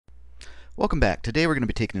Welcome back. Today we're going to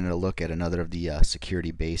be taking a look at another of the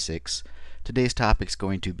security basics. Today's topic is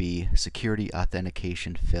going to be security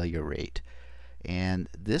authentication failure rate. And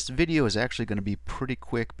this video is actually going to be pretty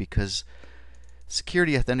quick because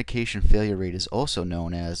security authentication failure rate is also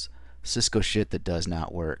known as Cisco shit that does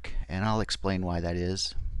not work. And I'll explain why that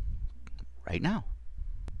is right now.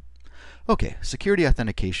 Okay, security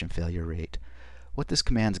authentication failure rate. What this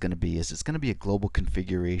command is going to be is it's going to be a global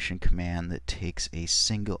configuration command that takes a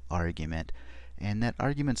single argument, and that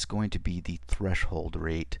argument's going to be the threshold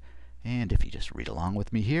rate. And if you just read along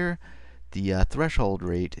with me here, the threshold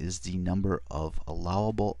rate is the number of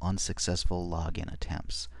allowable unsuccessful login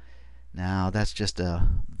attempts. Now that's just a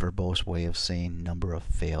verbose way of saying number of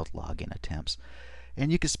failed login attempts.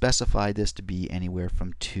 And you can specify this to be anywhere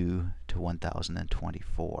from 2 to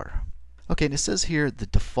 1024. Okay, and it says here the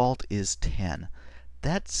default is 10.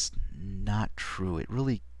 That's not true. It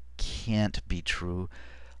really can't be true.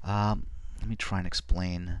 Let me try and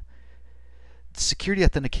explain. The security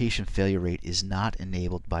authentication failure rate is not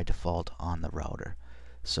enabled by default on the router.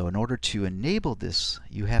 So in order to enable this,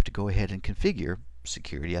 you have to go ahead and configure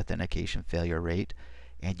security authentication failure rate,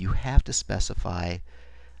 and you have to specify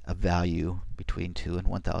a value between 2 and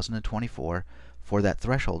 1024 for that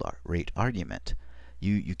threshold rate argument.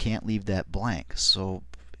 You can't leave that blank. So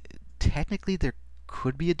technically there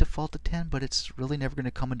could be a default of 10, but it's really never going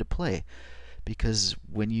to come into play because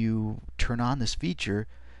when you turn on this feature,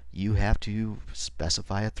 you have to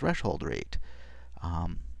specify a threshold rate.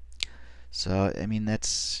 So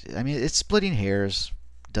it's splitting hairs.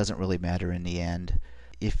 Doesn't really matter in the end.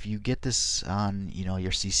 If you get this on, your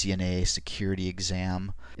CCNA security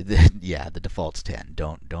exam, then yeah, the default's 10.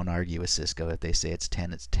 Don't argue with Cisco. If they say it's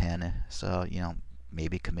 10, it's 10. So,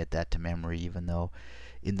 maybe commit that to memory, even though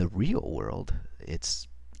in the real world it's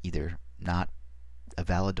either not a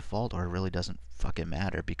valid default or it really doesn't fucking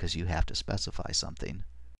matter because you have to specify something.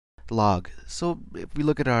 Log. So if we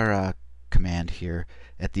look at our command here,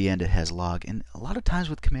 at the end it has log, and a lot of times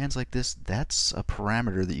with commands like this, that's a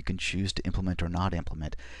parameter that you can choose to implement or not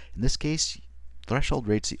implement. In this case, threshold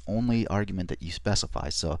rate's the only argument that you specify.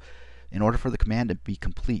 So in order for the command to be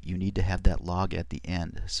complete, you need to have that log at the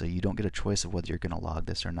end. So you don't get a choice of whether you're going to log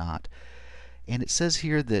this or not. And it says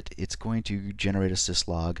here that it's going to generate a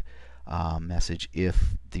syslog message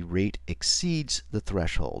if the rate exceeds the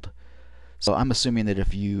threshold. So I'm assuming that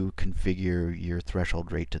if you configure your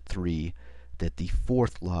threshold rate to 3, that the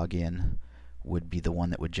fourth login would be the one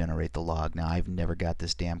that would generate the log. Now I've never got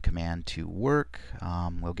this damn command to work.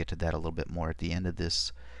 We'll get to that a little bit more at the end of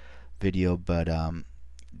this video, but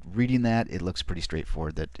reading that, it looks pretty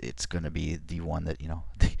straightforward that it's going to be the one that,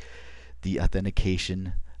 the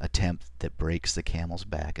authentication attempt that breaks the camel's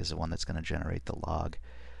back is the one that's going to generate the log.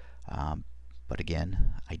 But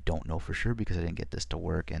again, I don't know for sure because I didn't get this to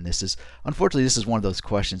work. And unfortunately, this is one of those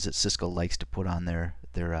questions that Cisco likes to put on their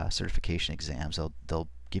certification exams. They'll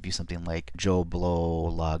give you something like Joe Blow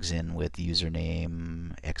logs in with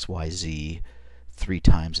username XYZ 3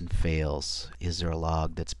 times and fails. Is there a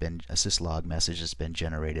syslog message that's been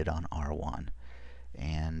generated on R1?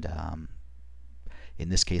 And in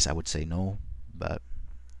this case, I would say no, but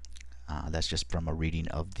that's just from a reading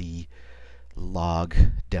of the log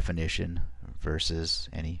definition versus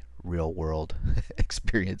any real world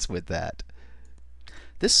experience with that.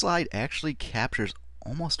 This slide actually captures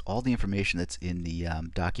almost all the information that's in the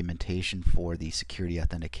documentation for the security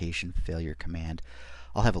authentication failure command.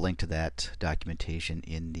 I'll have a link to that documentation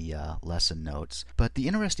in the lesson notes. But the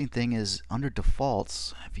interesting thing is, under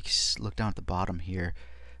defaults, if you look down at the bottom here,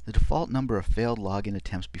 the default number of failed login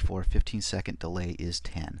attempts before a 15-second delay is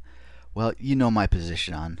 10. Well, you know my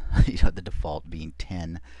position on the default being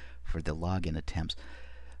 10 for the login attempts.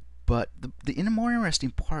 But the more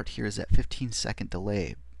interesting part here is that 15-second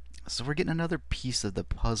delay. So we're getting another piece of the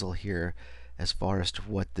puzzle here as far as to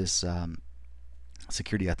what this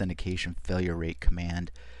security authentication failure rate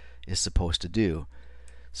command is supposed to do.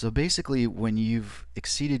 So basically, when you've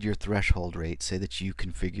exceeded your threshold rate, say that you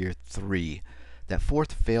configure 3, that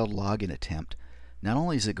fourth failed login attempt, not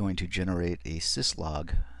only is it going to generate a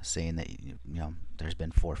syslog saying that there's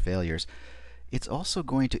been 4 failures, it's also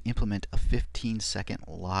going to implement a 15-second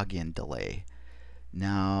login delay.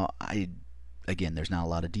 Now, again, there's not a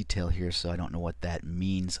lot of detail here, so I don't know what that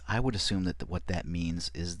means. I would assume that what that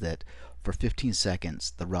means is that for 15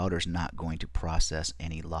 seconds, the router's not going to process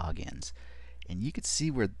any logins. And you could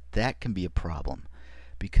see where that can be a problem,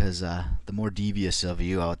 because the more devious of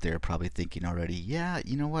you out there are probably thinking already, yeah,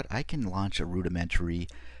 you know what, I can launch a rudimentary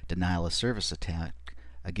denial of service attack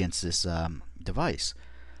against this device.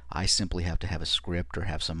 I simply have to have a script or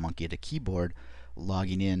have some monkey at a keyboard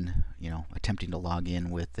logging in, attempting to log in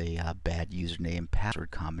with a bad username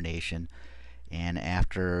password combination, and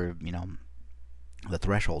after the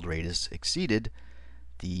threshold rate is exceeded,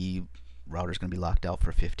 the router is going to be locked out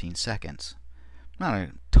for 15 seconds. Not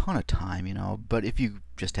a ton of time, but if you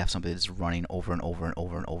just have something that's running over and over and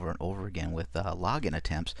over and over and over again with login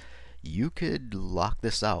attempts, you could lock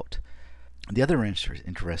this out. The other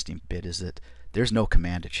interesting bit is that there's no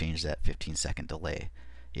command to change that 15-second delay.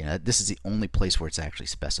 This is the only place where it's actually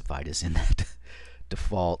specified, is in that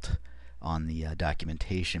default on the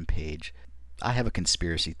documentation page. I have a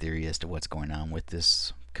conspiracy theory as to what's going on with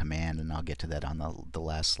this command, and I'll get to that on the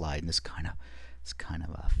last slide. And this kind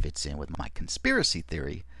of fits in with my conspiracy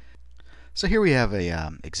theory. So here we have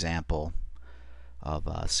a example of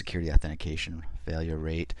security authentication failure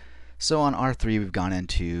rate. So on R3 we've gone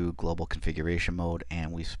into global configuration mode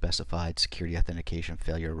and we've specified security authentication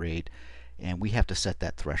failure rate, and we have to set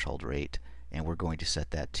that threshold rate, and we're going to set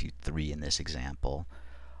that to 3 in this example.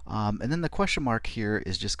 And then the question mark here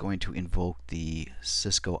is just going to invoke the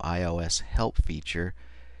Cisco IOS help feature,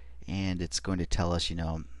 and it's going to tell us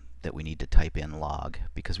that we need to type in log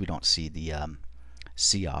because we don't see the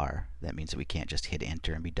CR. That means that we can't just hit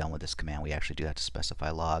enter and be done with this command. We actually do have to specify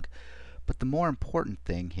log. But the more important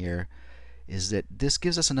thing here is that this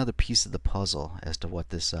gives us another piece of the puzzle as to what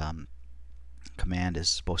this command is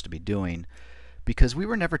supposed to be doing, because we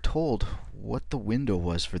were never told what the window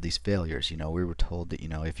was for these failures. We were told that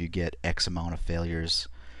if you get X amount of failures,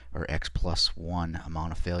 or X plus 1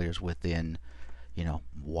 amount of failures within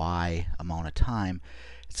Y amount of time,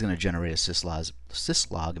 it's going to generate a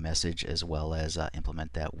syslog message, as well as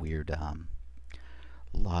implement that weird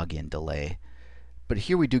login delay. But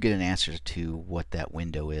here we do get an answer to what that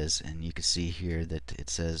window is, and you can see here that it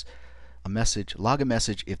says log a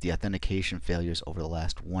message if the authentication failures over the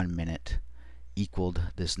last 1 minute equaled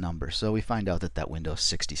this number. So we find out that that window is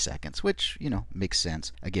 60 seconds, which makes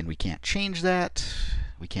sense. Again, we can't change that.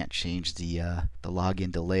 We can't change the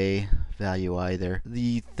login delay value either.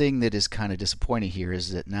 The thing that is kind of disappointing here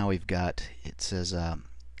is that now we've got, it says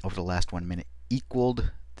over the last 1 minute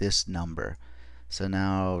equaled this number. So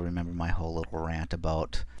now remember my whole little rant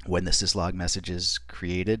about when the syslog message is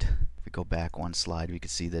created. If we go back one slide, we can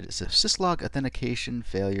see that it says syslog authentication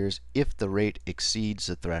failures if the rate exceeds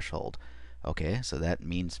the threshold. Okay, so that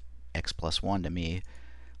means X plus 1 to me.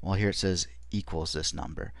 Well, here it says equals this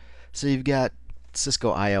number. So you've got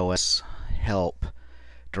Cisco IOS help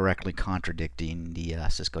directly contradicting the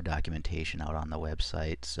Cisco documentation out on the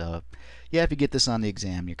website. So yeah, if you get this on the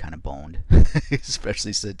exam, you're kind of boned,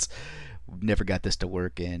 especially since we've never got this to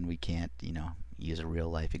work and we can't use a real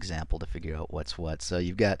life example to figure out what's what. So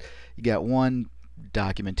you got one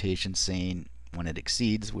documentation saying when it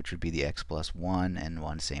exceeds, which would be the X plus 1, and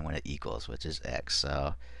one saying when it equals, which is X.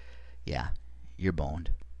 So yeah, you're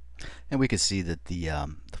boned. And we can see that the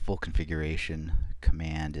full configuration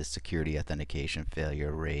command is security authentication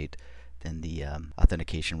failure rate, then the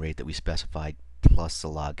authentication rate that we specified plus the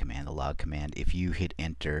log command. The log command, if you hit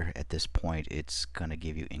enter at this point, it's going to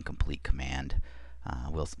give you incomplete command.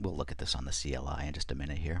 We'll look at this on the CLI in just a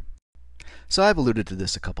minute here. So I've alluded to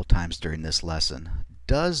this a couple times during this lesson.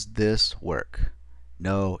 Does this work?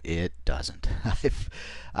 No, it doesn't.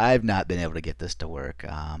 I've not been able to get this to work.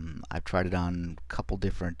 I've tried it on a couple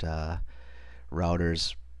different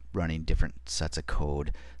routers running different sets of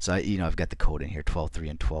code. So I've got the code in here, 12.3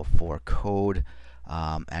 and 12.4 code.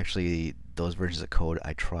 Actually, those versions of code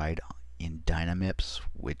I tried in Dynamips,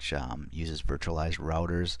 which uses virtualized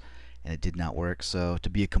routers, and it did not work. So to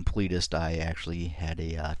be a completist, I actually had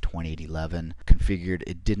a 2811 configured.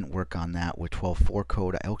 It didn't work on that with 12.4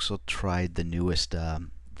 code. I also tried the newest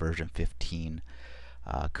version 15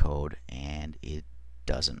 code, and it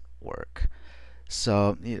doesn't work.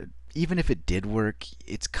 So even if it did work,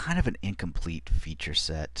 it's kind of an incomplete feature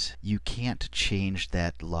set. You can't change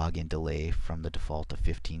that login delay from the default of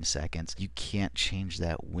 15 seconds. You can't change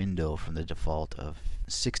that window from the default of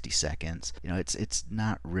 60 seconds. It's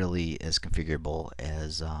not really as configurable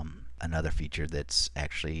as another feature that's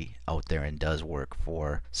actually out there and does work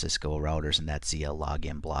for Cisco routers, and that's the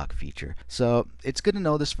login block feature. So it's good to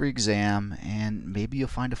know this for exam, and maybe you'll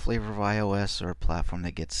find a flavor of iOS or a platform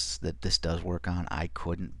that this does work on. I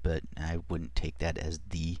couldn't, but I wouldn't take that as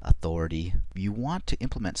the authority. If you want to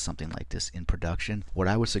implement something like this in production, what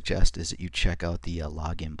I would suggest is that you check out the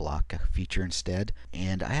login block feature instead.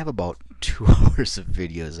 And I have about 2 hours of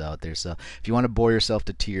videos out there, so if you want to bore yourself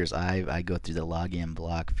to tears, I go through the login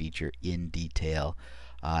block feature in detail,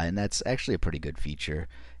 and that's actually a pretty good feature.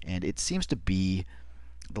 And it seems to be,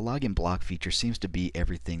 the login block feature seems to be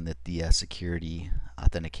everything that the security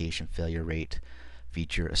authentication failure rate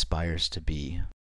feature aspires to be.